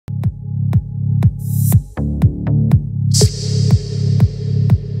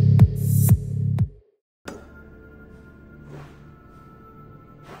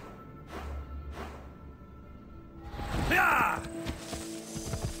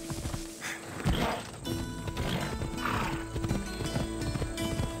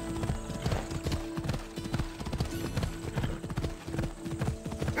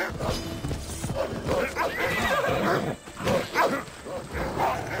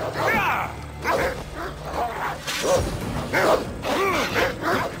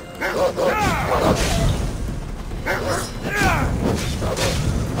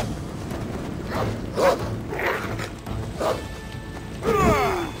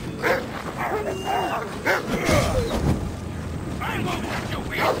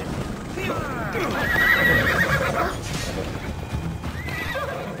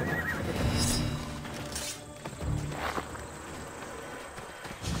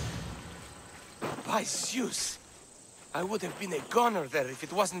By Zeus! I would have been a goner there if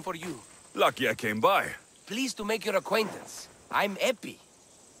it wasn't for you. Lucky I came by. Pleased to make your acquaintance. I'm Epi.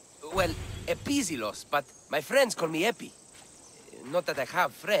 Well, Epizilos, but my friends call me Epi. Not that I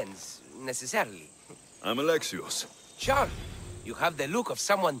have friends, necessarily. I'm Alexios. Charm. You have the look of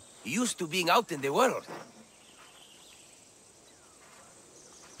someone used to being out in the world.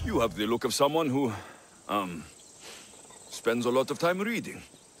 You have the look of someone who, spends a lot of time reading.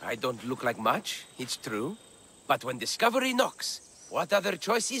 I don't look like much, it's true. But when discovery knocks, what other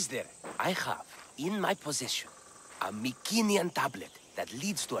choice is there? I have, in my possession, a Mycenaean tablet that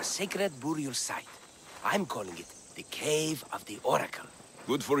leads to a sacred burial site. I'm calling it the Cave of the Oracle.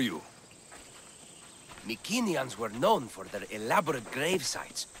 Good for you. Mycenaeans were known for their elaborate grave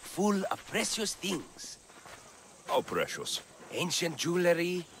sites, full of precious things. How precious? Ancient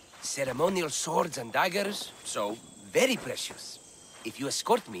jewelry, ceremonial swords and daggers, so very precious. If you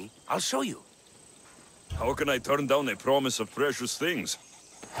escort me, I'll show you. How can I turn down a promise of precious things?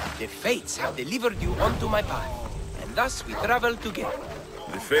 The Fates have delivered you onto my path, and thus we travel together.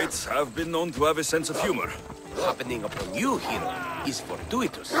 The Fates have been known to have a sense of humor. Happening upon you, hero, is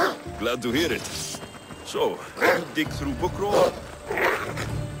fortuitous. Glad to hear it. So, you dig through book roll?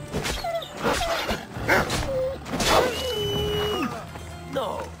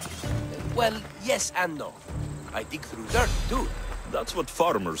 No. Well, yes and no. I dig through dirt, too. That's what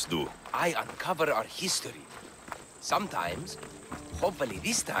farmers do. I uncover our history. Sometimes, hopefully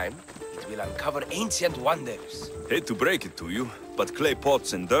this time, it will uncover ancient wonders. Hate to break it to you, but clay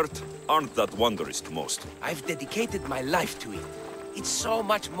pots and dirt aren't that wondrous to most. I've dedicated my life to it. It's so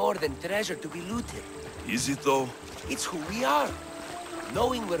much more than treasure to be looted. Is it though? It's who we are.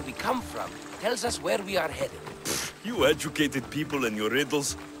 Knowing where we come from tells us where we are headed. You educated people and your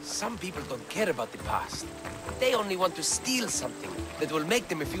riddles. Some people don't care about the past. They only want to steal something that will make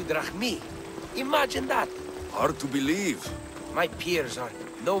them a few drachmi. Imagine that. Hard to believe. My peers are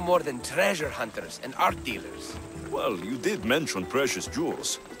no more than treasure hunters and art dealers. Well, you did mention precious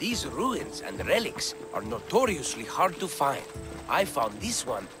jewels. These ruins and relics are notoriously hard to find. I found this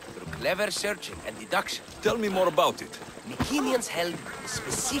one through clever searching and deduction. Tell me more about it. Mycenaeans held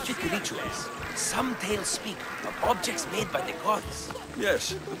specific rituals. Some tales speak of objects made by the gods.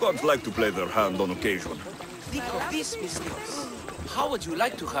 Yes, the gods like to play their hand on occasion. Think of this, Mystios. How would you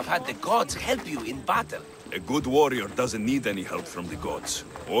like to have had the gods help you in battle? A good warrior doesn't need any help from the gods,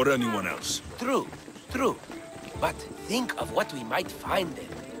 or anyone else. True, true. But think of what we might find there.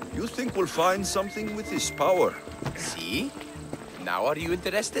 You think we'll find something with this power? See? Now are you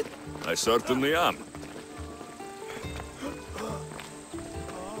interested? I certainly am.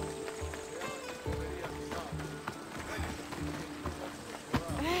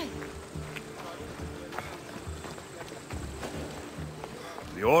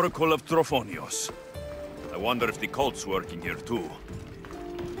 The Oracle of Trophonios. I wonder if the cult's working here too.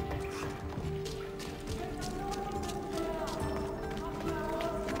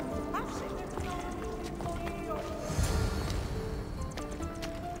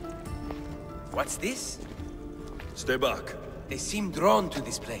 What's this? Stay back. They seem drawn to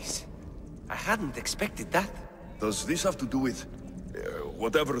this place. I hadn't expected that. Does this have to do with...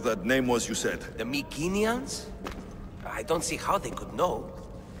 whatever that name was you said? The Mycenaeans? I don't see how they could know.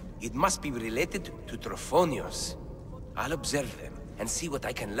 It must be related to Trophonios. I'll observe them and see what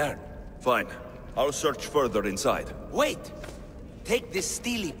I can learn. Fine. I'll search further inside. Wait! Take this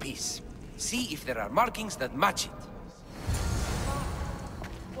steely piece. See if there are markings that match it.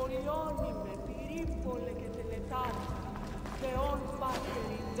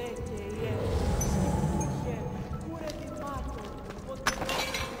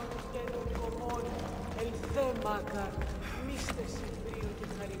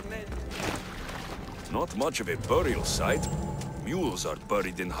 Not much of a burial site. Mules are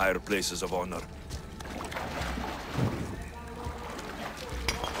buried in higher places of honor.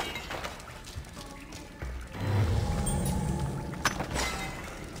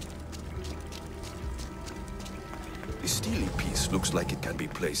 The steely piece looks like it can be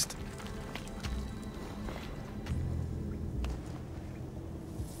placed.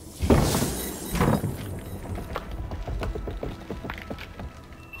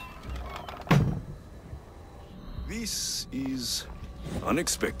 This is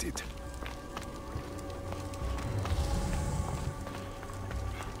unexpected.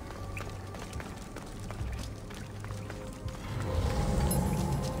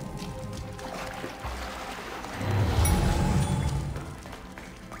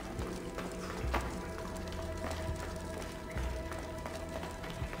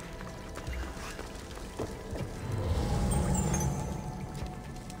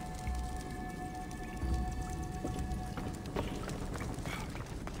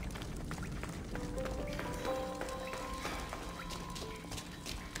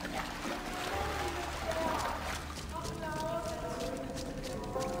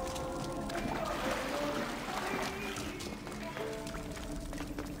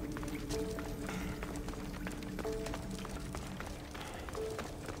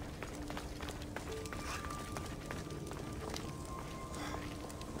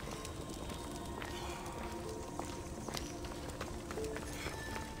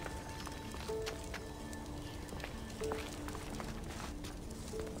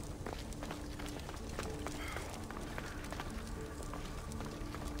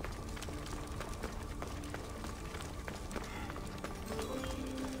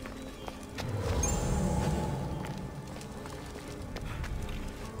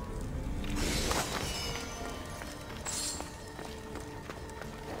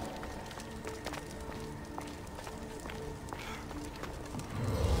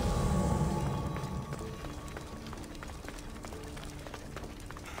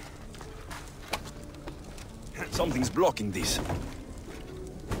 Something's blocking this.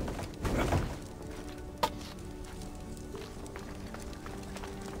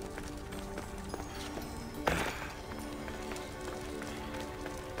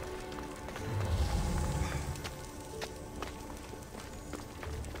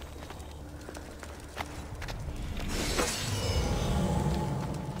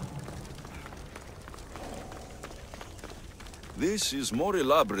 This is more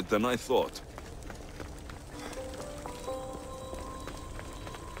elaborate than I thought.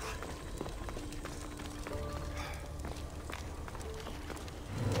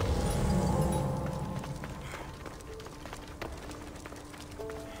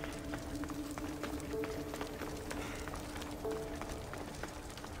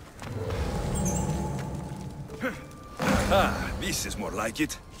 Ah, this is more like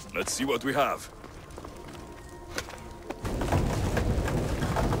it. Let's see what we have.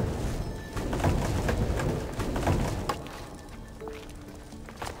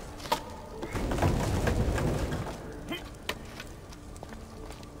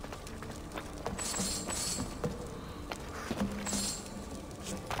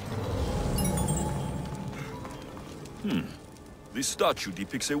 This statue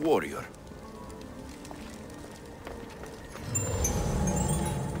depicts a warrior.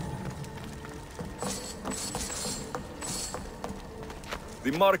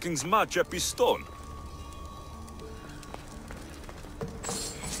 The markings match a piston.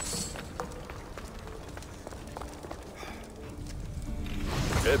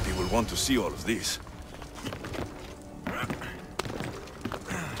 Epi will want to see all of this.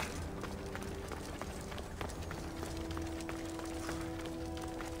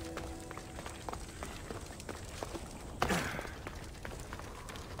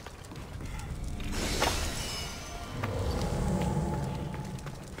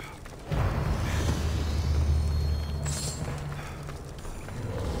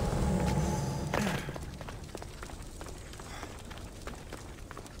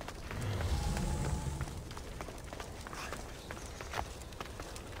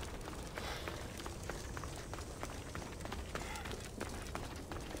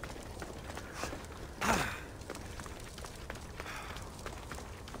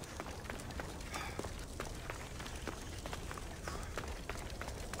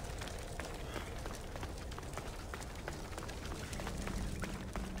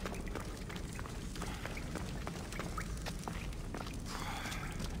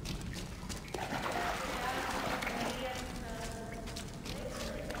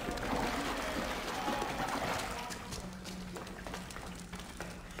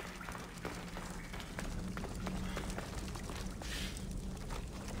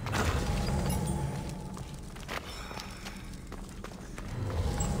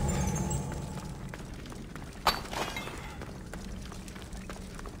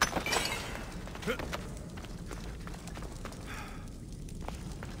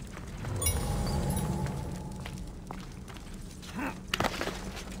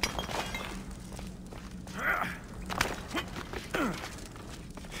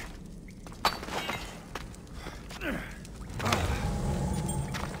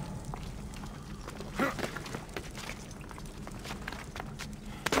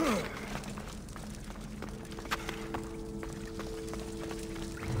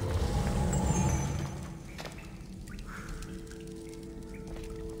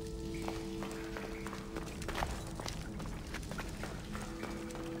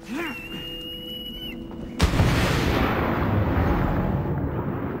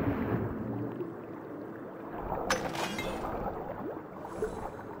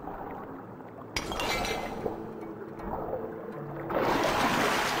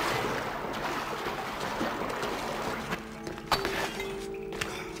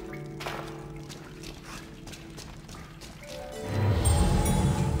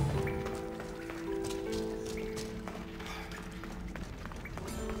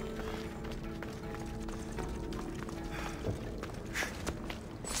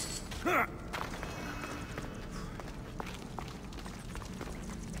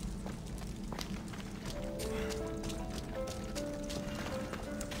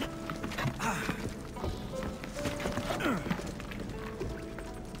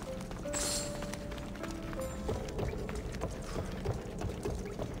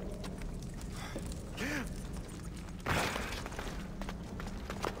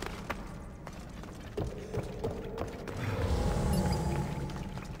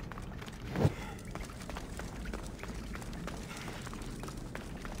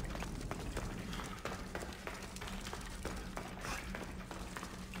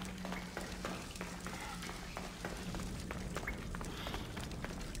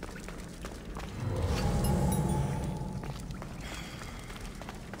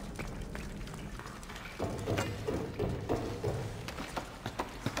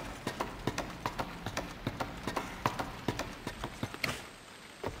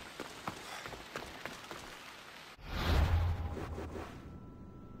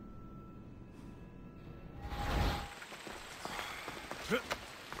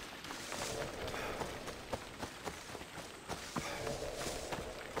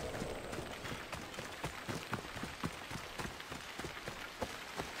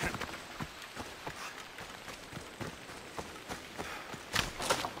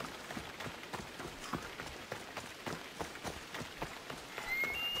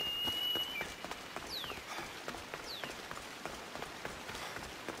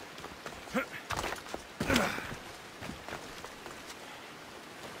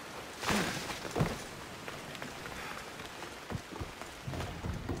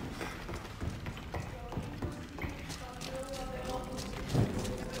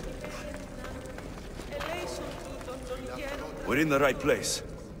 we're in the right place.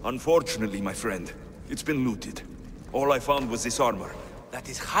 Unfortunately, my friend, it's been looted. All I found was this armor. That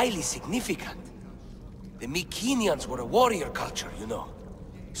is highly significant. The Mycenaeans were a warrior culture, you know.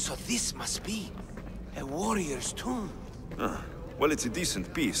 So this must be a warrior's tomb. Well, it's a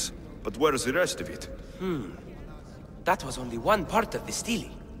decent piece, but where's the rest of it? That was only one part of the stele.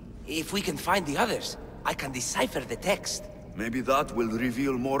 If we can find the others, I can decipher the text. Maybe that will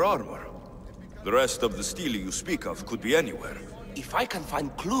reveal more armor. The rest of the stele you speak of could be anywhere. If I can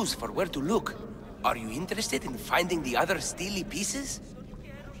find clues for where to look, are you interested in finding the other stele pieces?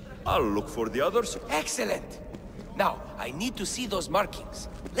 I'll look for the others. Excellent! Now, I need to see those markings.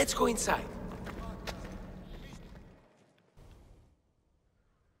 Let's go inside.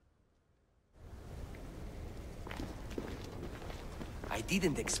 I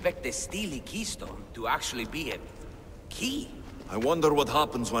didn't expect the stele keystone to actually be a key. I wonder what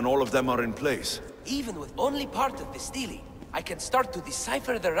happens when all of them are in place. Even with only part of the stele, I can start to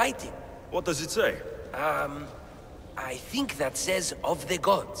decipher the writing. What does it say? I think that says of the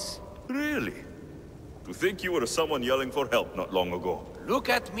gods. Really? To think you were someone yelling for help not long ago. Look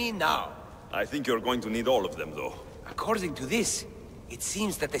at me now. I think you're going to need all of them, though. According to this, it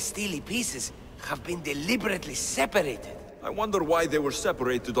seems that the stele pieces have been deliberately separated. I wonder why they were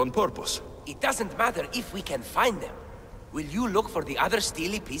separated on purpose. It doesn't matter if we can find them. Will you look for the other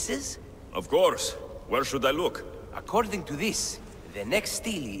stele pieces? Of course. Where should I look? According to this, the next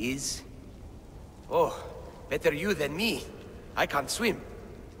stele is... Oh, better you than me. I can't swim.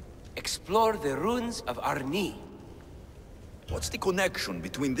 Explore the ruins of Arni. What's the connection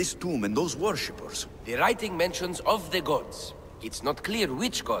between this tomb and those worshippers? The writing mentions of the gods. It's not clear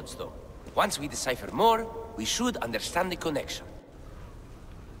which gods, though. Once we decipher more, we should understand the connection.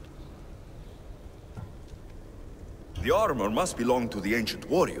 The armor must belong to the ancient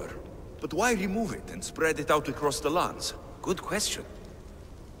warrior. But why remove it and spread it out across the lands? Good question.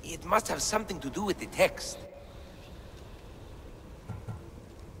 It must have something to do with the text.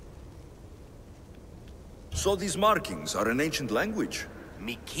 So these markings are an ancient language?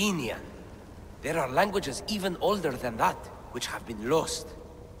 Mycenaean. There are languages even older than that, which have been lost.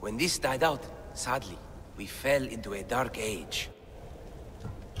 When this died out, sadly, we fell into a dark age.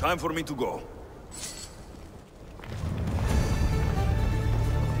 Time for me to go.